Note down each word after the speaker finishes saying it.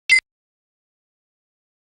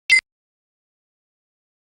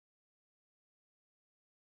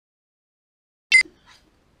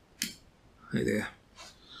はいで。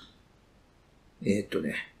今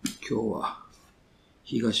日は、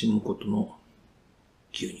東本の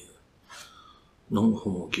牛乳。ノンホ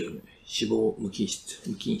モ牛乳。脂肪無菌質。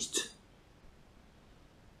脂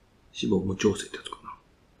肪無調整ってやつかな。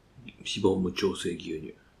脂肪無調整牛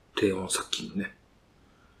乳。低温殺菌のね。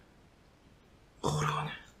これは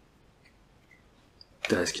ね、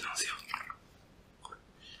大好きなんです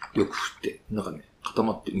よ。よく振って、なんかね、固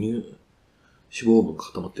まって、脂肪分が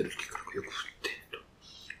固まってる時からよく振って、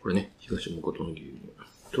これね、東本の牛乳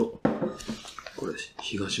と、これ、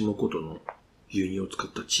東本の牛乳を使っ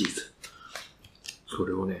たチーズ。そ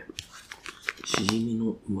れをね、しじみ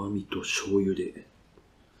の旨味と醤油で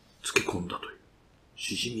漬け込んだという、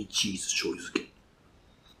しじみチーズ醤油漬け。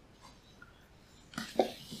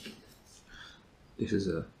This is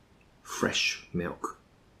a fresh milk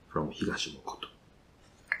from Higashi Mokoto.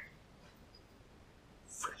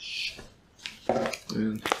 Fresh.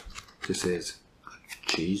 And this is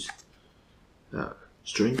cheese,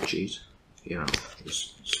 string cheese,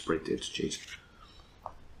 spreaded cheese,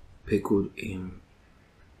 pickled in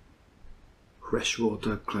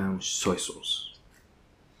freshwater clam soy sauce.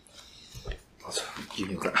 まず牛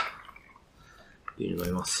乳から。牛乳飲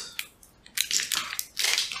みます。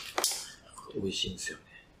美味しいんですよね。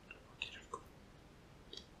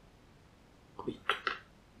ほいっと。い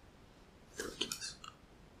ただきます。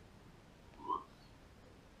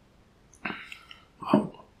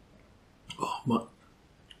うま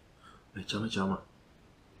い。めちゃめちゃ甘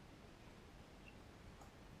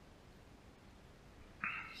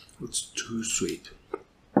い。It's too sweet.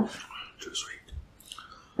 Too sweet.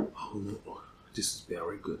 Oh no. This is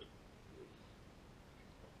very good.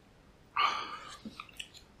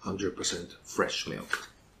 100% fresh milk.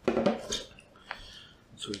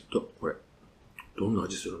 それと、これ、どんな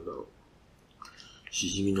味するんだろう。し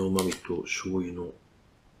じみの旨味と醤油に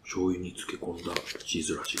漬け込んだチー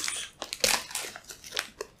ズらしいです。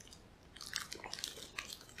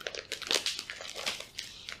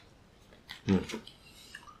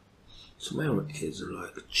Smell is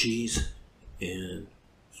like cheese and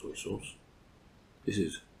soy sauce. This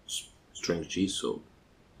is string cheese, so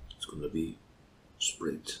it's gonna be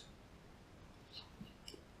spread.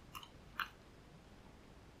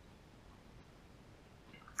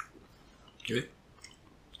 Okay.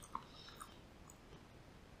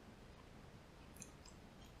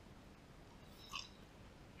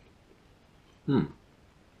 Mm-hmm.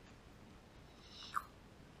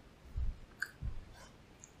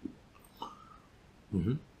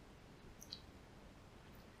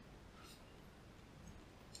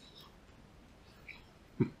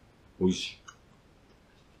 美味しい。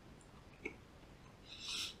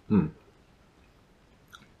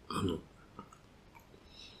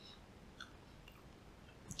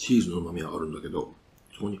チーズの旨味はあるんだけど、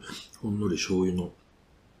そこにほんのり醤油の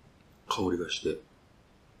香りがして、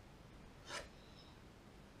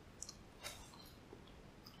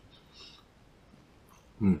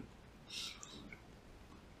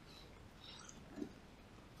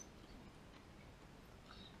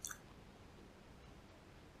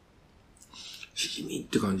しじみっ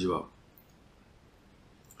て感じは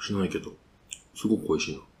しないけど、すごく美味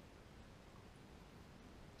しいな。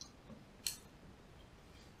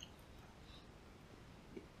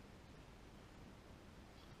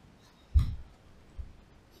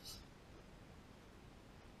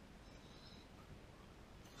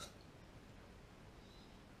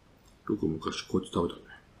よく昔こうやって食べたね。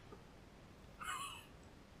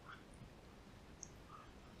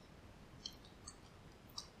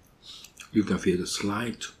You can feel the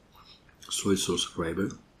slight soy sauce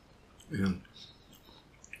flavor and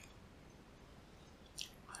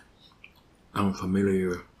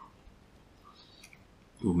unfamiliar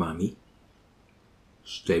umami.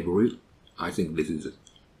 Savory. I think this is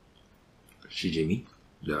shijimi,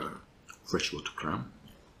 the freshwater clam.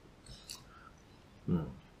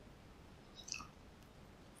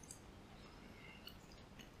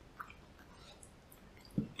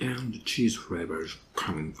 And the cheese flavors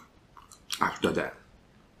coming after that.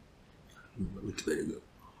 It's very good.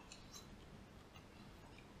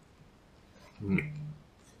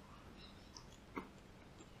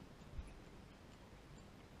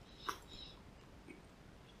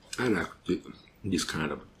 I like this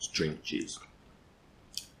kind of string cheese.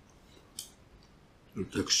 The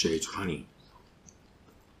texture is honey.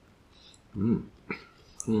 避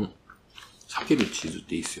けるチーズっ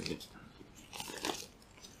ていいっすよね。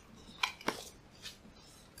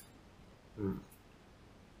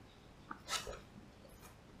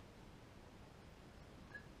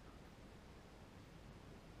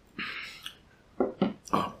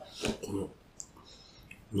この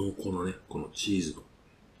濃厚なね、このチーズの。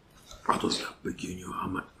あとやっぱり牛乳は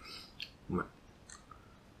甘い。うまい。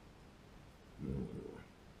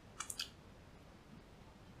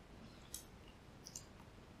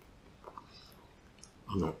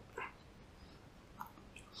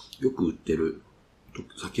よく売ってる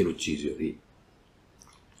避けるチーズより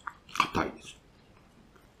硬いです。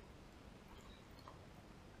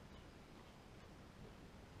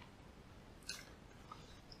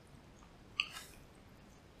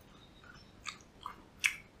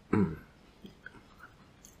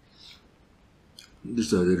This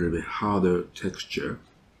is a little bit harder texture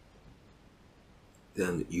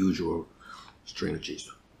than the usual string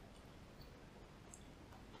cheese.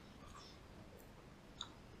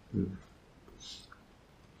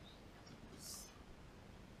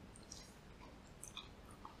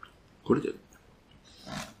 これで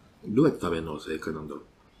どうやって食べるのが正解なんだろう。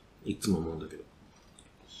いつも思うんだけど。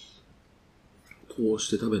こうし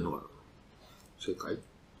て食べるのが正解？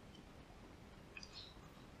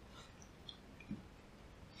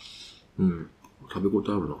食べ応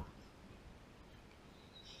えあるな。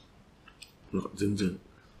なんか全然、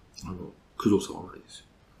くどさはないですよ。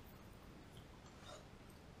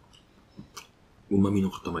旨味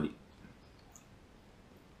の塊。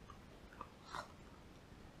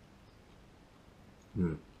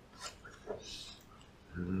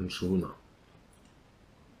すごいな。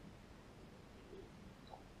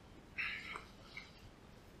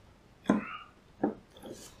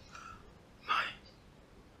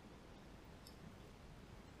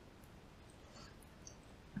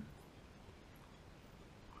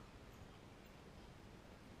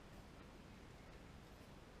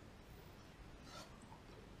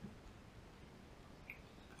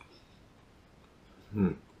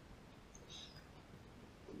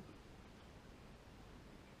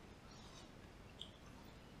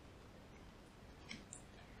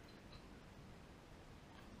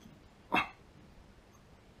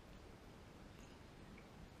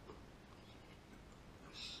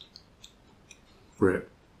これ。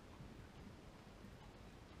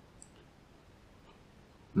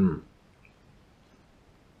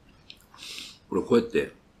これこうやっ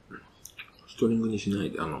て、ストリングにしな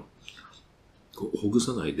いで、ほぐ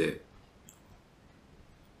さないで、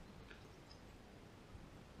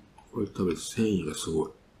これ食べる繊維がすご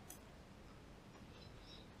い。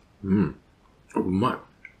うまい。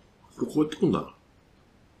これこうやってくんだな。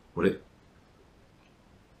これ。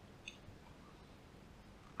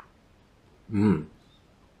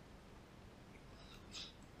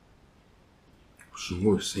す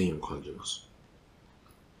ごい繊維を感じます。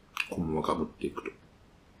このままかぶっていくと。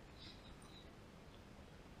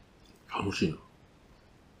楽しいな。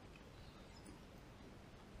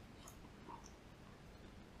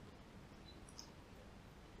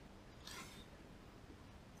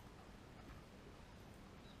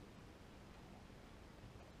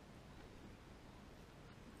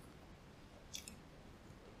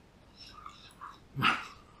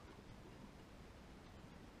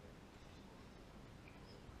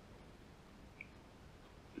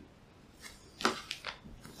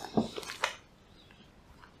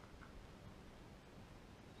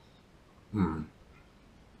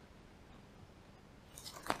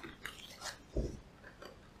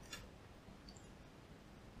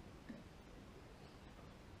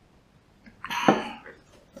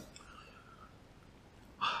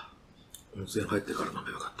温泉入ってから飲めば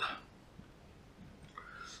よかっ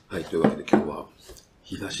た。はい、というわけで今日は、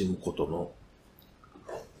東本の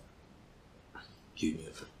牛乳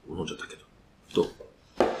を飲んじゃったけど、と、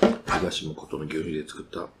東本の牛乳で作っ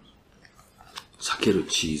た、避ける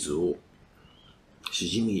チーズを、し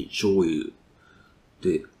じみ醤油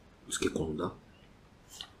で漬け込んだ、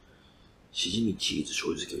しじみチーズ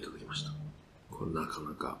醤油漬けをいただきました。これなか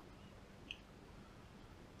なか、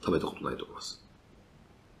食べたことないと思います。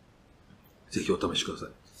ぜひお試しください。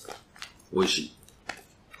美味しい。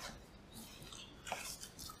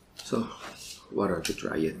So, why don't you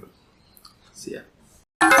try it? See ya.